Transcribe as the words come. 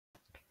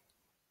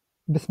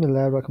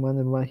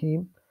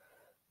Bismillahirrahmanirrahim.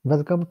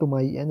 Welcome to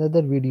my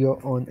another video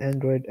on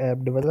Android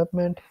app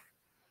development.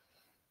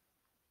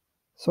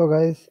 So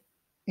guys,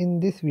 in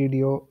this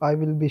video I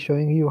will be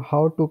showing you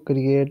how to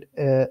create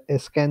a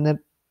scanner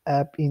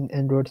app in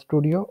Android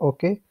Studio.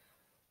 Okay,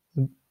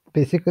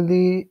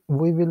 basically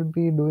we will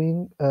be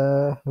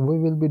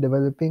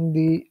developing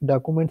the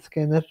document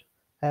scanner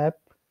app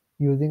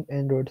using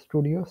Android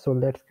Studio. So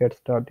let's get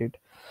started.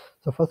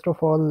 So first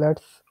of all,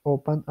 let's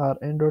open our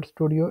Android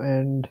Studio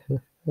and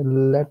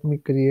let me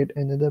create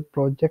another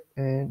project,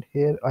 and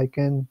here I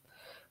can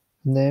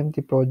name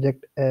the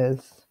project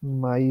as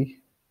my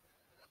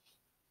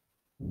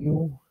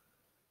new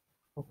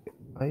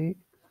my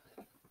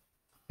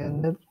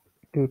scanner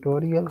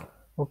tutorial.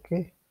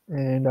 Okay,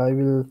 and I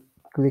will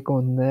click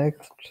on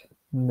next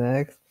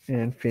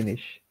and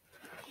finish.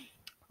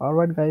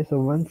 Alright guys, so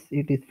once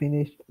it is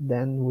finished,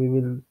 then we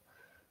will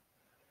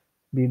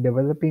be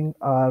developing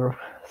our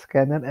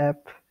scanner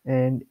app,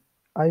 and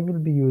I will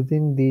be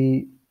using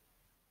the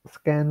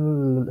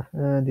scan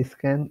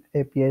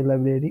API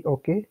library.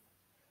 Okay,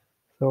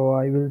 so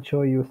I will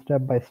show you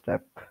step by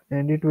step,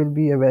 and it will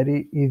be a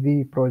very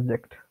easy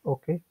project.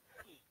 Okay,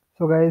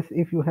 so guys,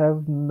 if you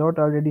have not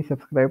already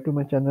subscribed to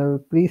my channel,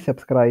 please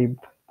subscribe.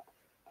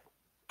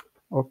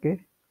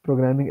 Okay,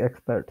 programming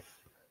experts.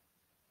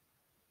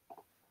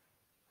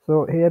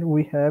 So here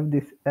we have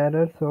this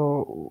error.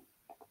 So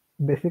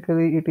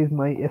basically it is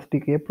my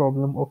SDK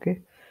problem.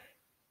 Okay,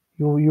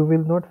 you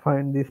will not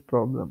find this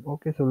problem.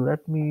 Okay, so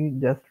let me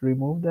just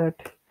remove that,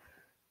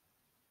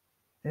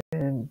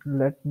 and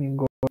let me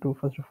go to,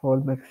 first of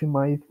all,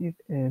 maximize it,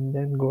 and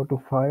then go to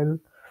file,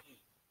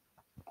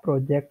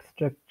 project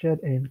structure,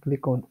 and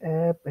click on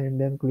app, and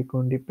then click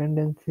on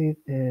dependencies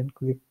and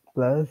click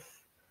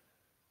plus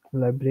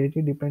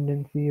library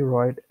dependency,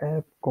 write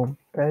app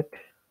compat.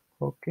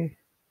 Okay,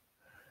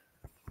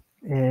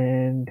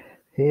 and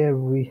here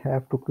we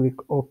have to click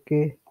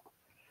OK.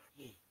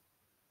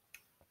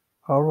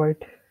 All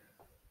right,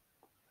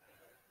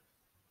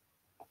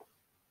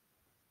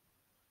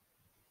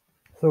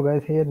 so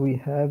guys, here we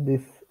have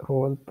this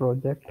whole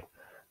project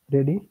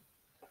ready.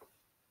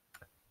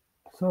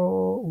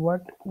 So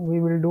what we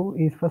will do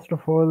is, first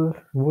of all,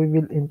 we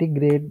will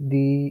integrate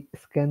the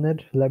scanner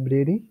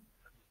library.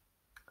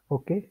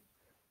 Okay,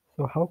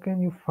 so how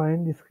can you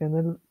find the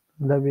scanner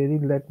library?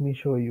 Let me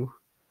show you.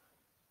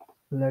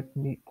 Let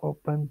me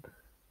open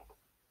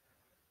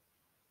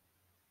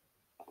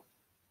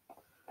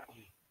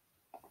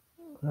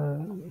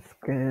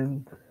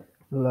scan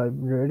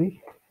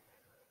library.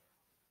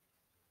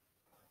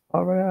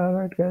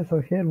 Alright guys,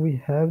 so here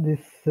we have this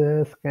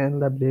scan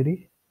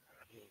library.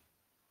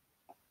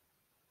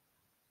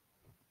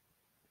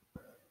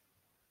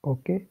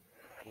 Okay,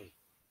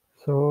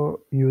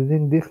 so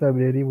using this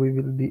library we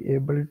will be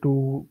able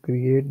to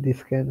create the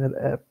scanner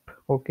app.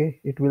 Okay,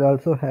 it will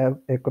also have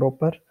a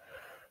cropper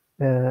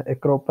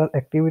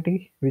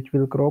activity which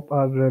will crop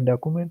our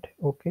document.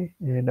 Okay,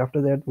 and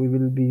after that we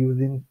will be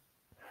using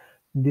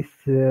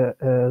this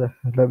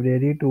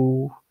library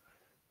to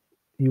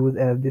use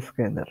as the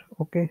scanner.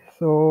 Okay,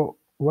 so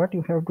what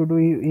you have to do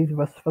is,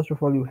 first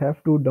of all, you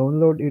have to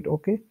download it.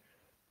 Okay,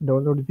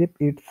 download zip.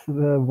 It's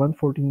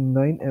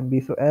 149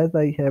 MB. So as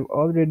I have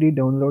already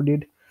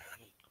downloaded.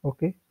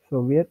 Okay,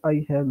 so where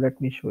I have, let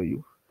me show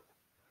you.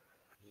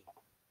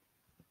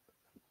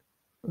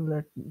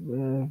 Let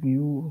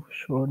view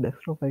show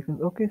desktop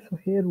icons. Okay, so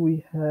here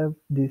we have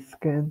this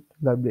scan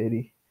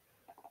library.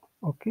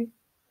 Okay,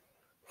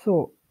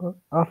 so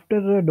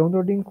after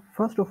downloading,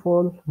 first of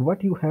all,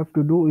 what you have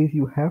to do is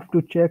you have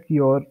to check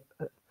your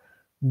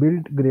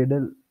build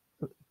gradle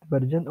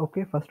version.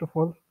 Okay, first of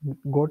all,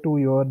 go to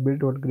your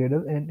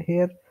build.gradle, and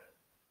here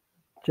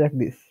check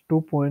this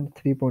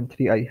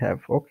 2.3.3 I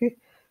have. Okay,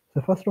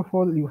 so first of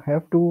all, you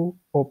have to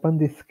open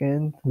this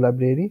scan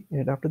library,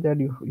 and after that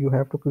you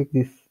have to click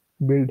this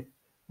build.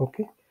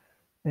 Okay,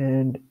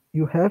 and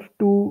you have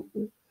to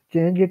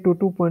change it to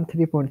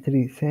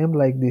 2.3.3, same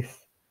like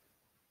this.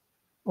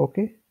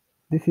 Okay,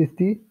 this is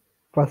the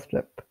first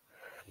step.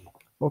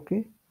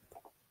 Okay,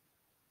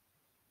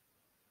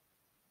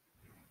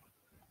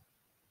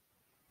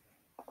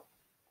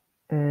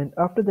 and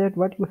after that,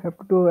 what you have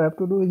to do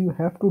is you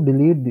have to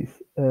delete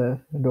this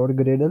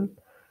 .gradle,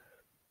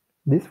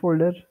 this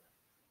folder,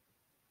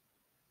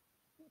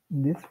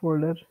 this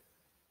folder.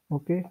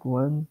 Okay,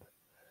 1,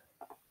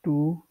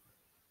 2,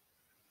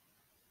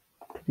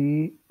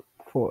 3,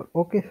 4.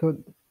 Okay, so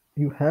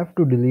you have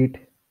to delete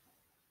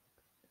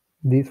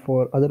these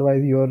four,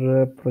 otherwise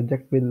your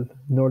project will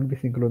not be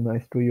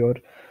synchronized to your.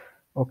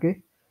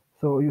 Okay,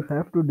 so you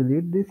have to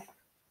delete this.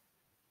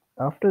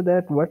 After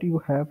that, what you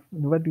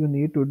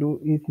need to do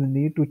is you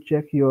need to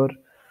check your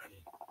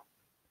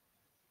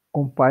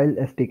compile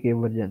SDK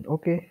version.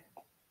 Okay,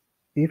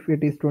 if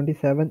it is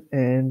 27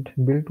 and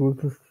build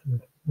tools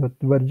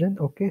version.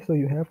 Okay, so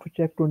you have to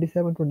check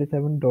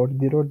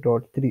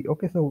 27.27.0.3.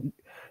 Okay, so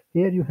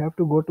here you have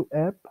to go to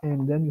app,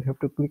 and then you have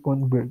to click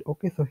on build.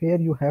 Okay, so here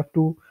you have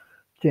to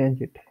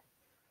change it.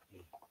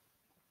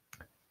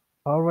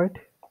 All right,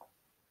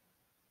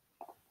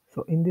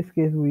 So in this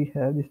case we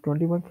have this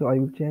 21, so I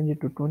will change it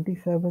to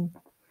 27,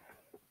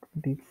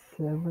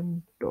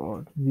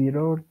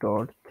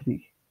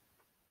 27.0.3.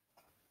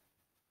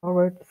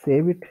 Alright,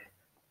 save it.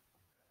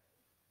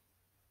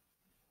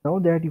 Now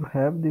that you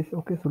have this,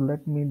 okay, so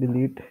let me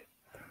delete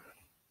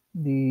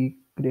the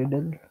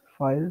Gradle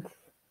files.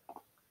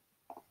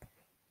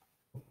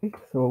 Okay,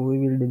 so we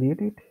will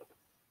delete it.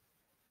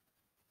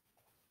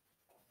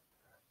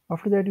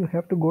 After that you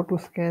have to go to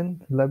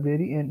scan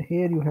library, and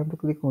here you have to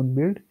click on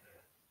build.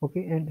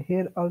 Okay, and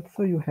here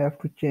also you have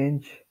to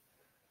change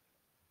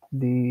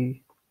the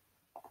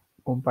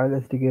compile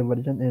SDK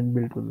version and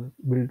build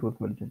tools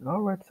version.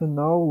 Alright, so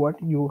now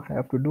what you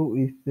have to do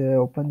is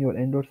open your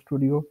Android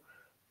Studio,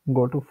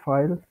 go to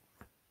file,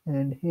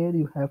 and here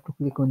you have to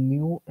click on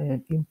new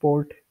and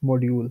import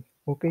module.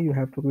 Okay, you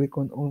have to click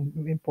on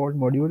import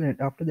module, and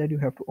after that you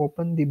have to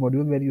open the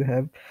module where you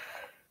have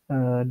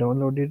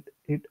downloaded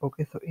it.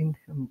 Okay, so in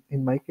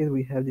my case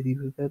we have the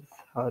users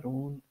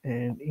Harun,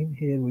 and in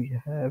here we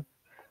have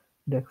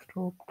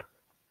desktop.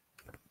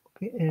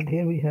 Okay, and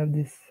here we have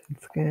this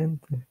scan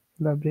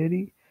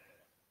library,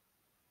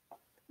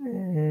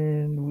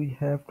 and we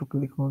have to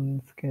click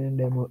on scan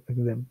demo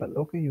example.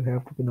 Okay, you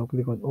have to now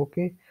click on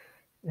OK,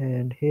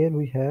 and here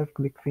we have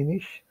click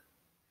finish.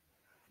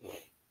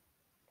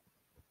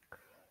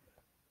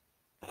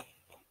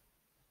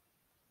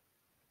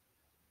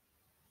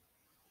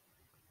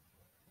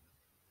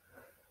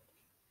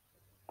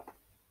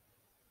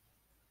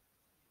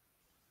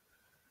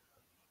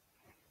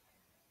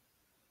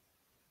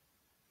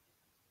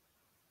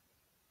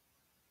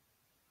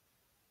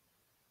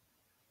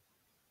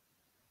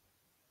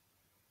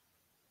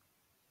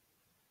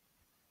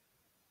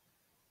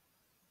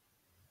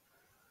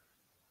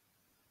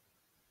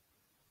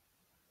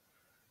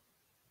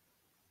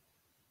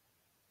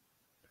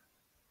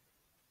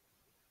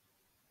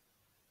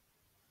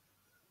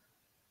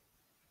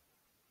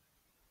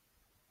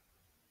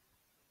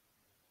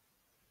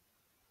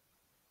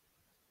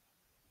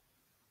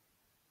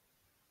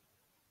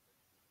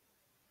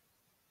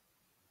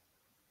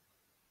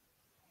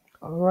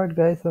 Alright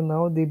guys, so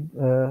now the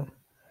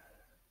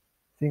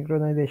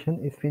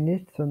synchronization is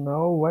finished. So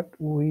now what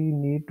we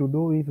need to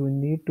do is we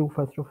need to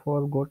first of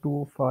all go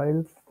to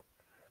files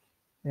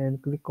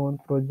and click on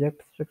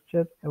project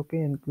structure. Okay,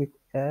 and click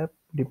app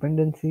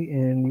dependency,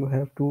 and you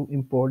have to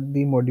import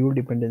the module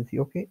dependency.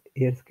 Okay,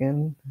 here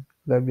scan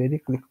library,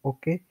 click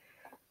OK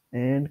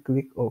and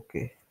click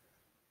OK.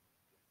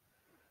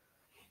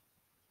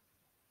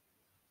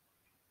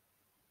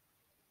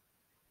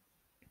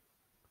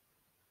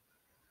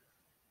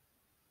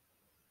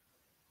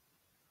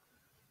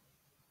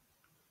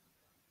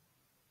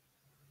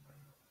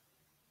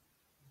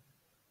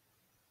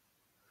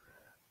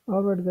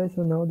 Alright guys,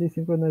 so now the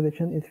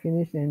synchronization is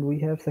finished and we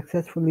have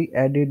successfully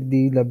added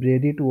the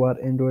library to our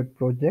Android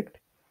project.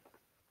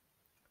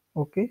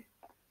 Okay,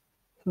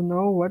 so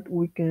now what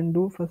we can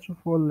do, first of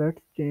all,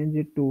 let's change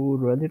it to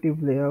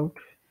relative layout,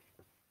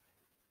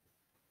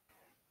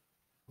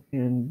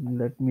 and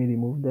let me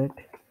remove that.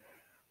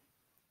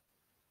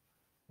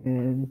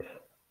 And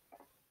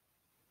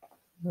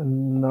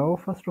now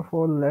first of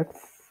all,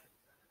 let's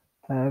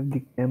have the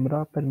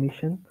camera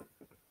permission.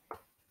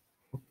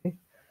 Okay,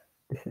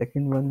 the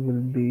second one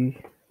will be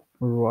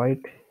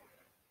write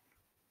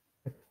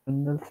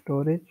external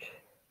storage,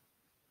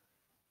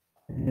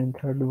 and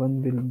third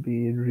one will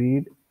be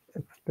read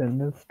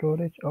external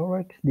storage. All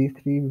right, these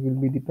three will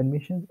be the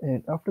permissions,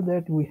 and after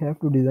that we have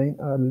to design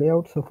our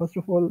layout. So first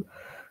of all,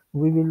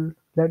 we will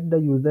let the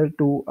user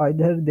to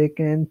either they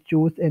can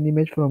choose an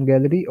image from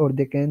gallery or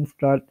they can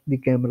start the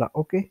camera,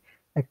 okay,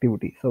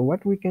 activity. So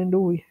what we can do,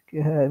 we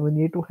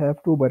need to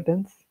have two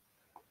buttons.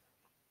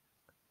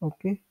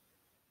 Okay,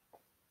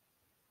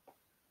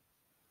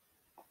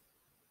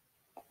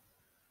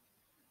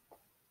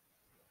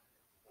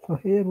 so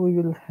here we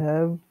will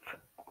have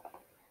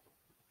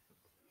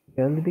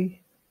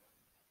gallery,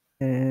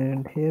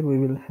 and here we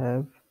will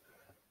have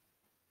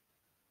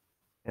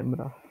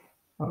camera.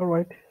 All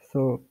right,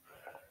 so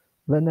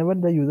whenever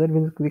the user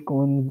will click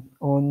on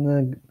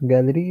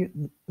gallery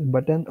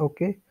button,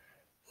 okay,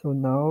 so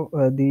now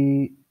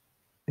the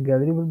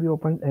gallery will be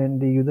opened and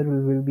the user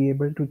will be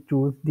able to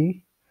choose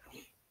the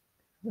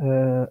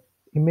uh,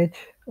 image.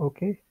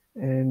 Okay,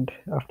 and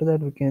after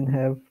that we can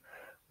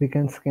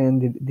scan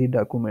the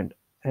document,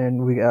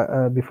 and we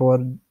before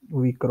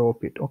we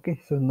crop it. Okay,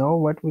 so now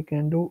what we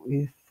can do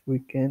is we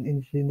can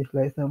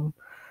initialize some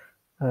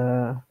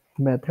uh,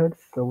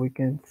 methods. So we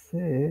can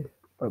say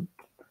public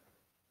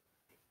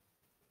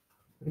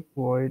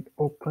void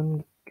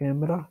open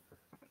camera.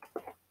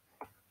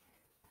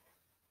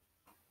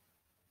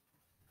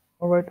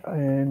 All right,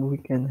 and we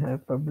can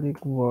have public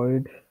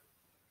void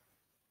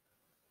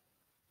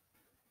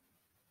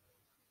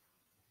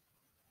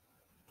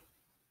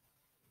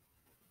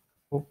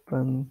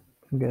open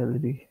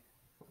gallery.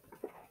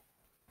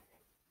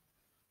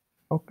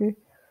 Okay,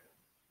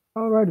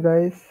 all right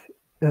guys,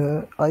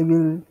 I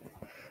will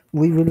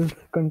we will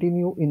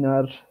continue in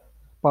our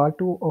part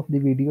 2 of the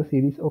video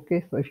series.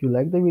 Okay, so if you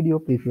like the video,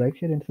 please like,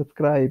 share, and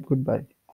subscribe. Goodbye.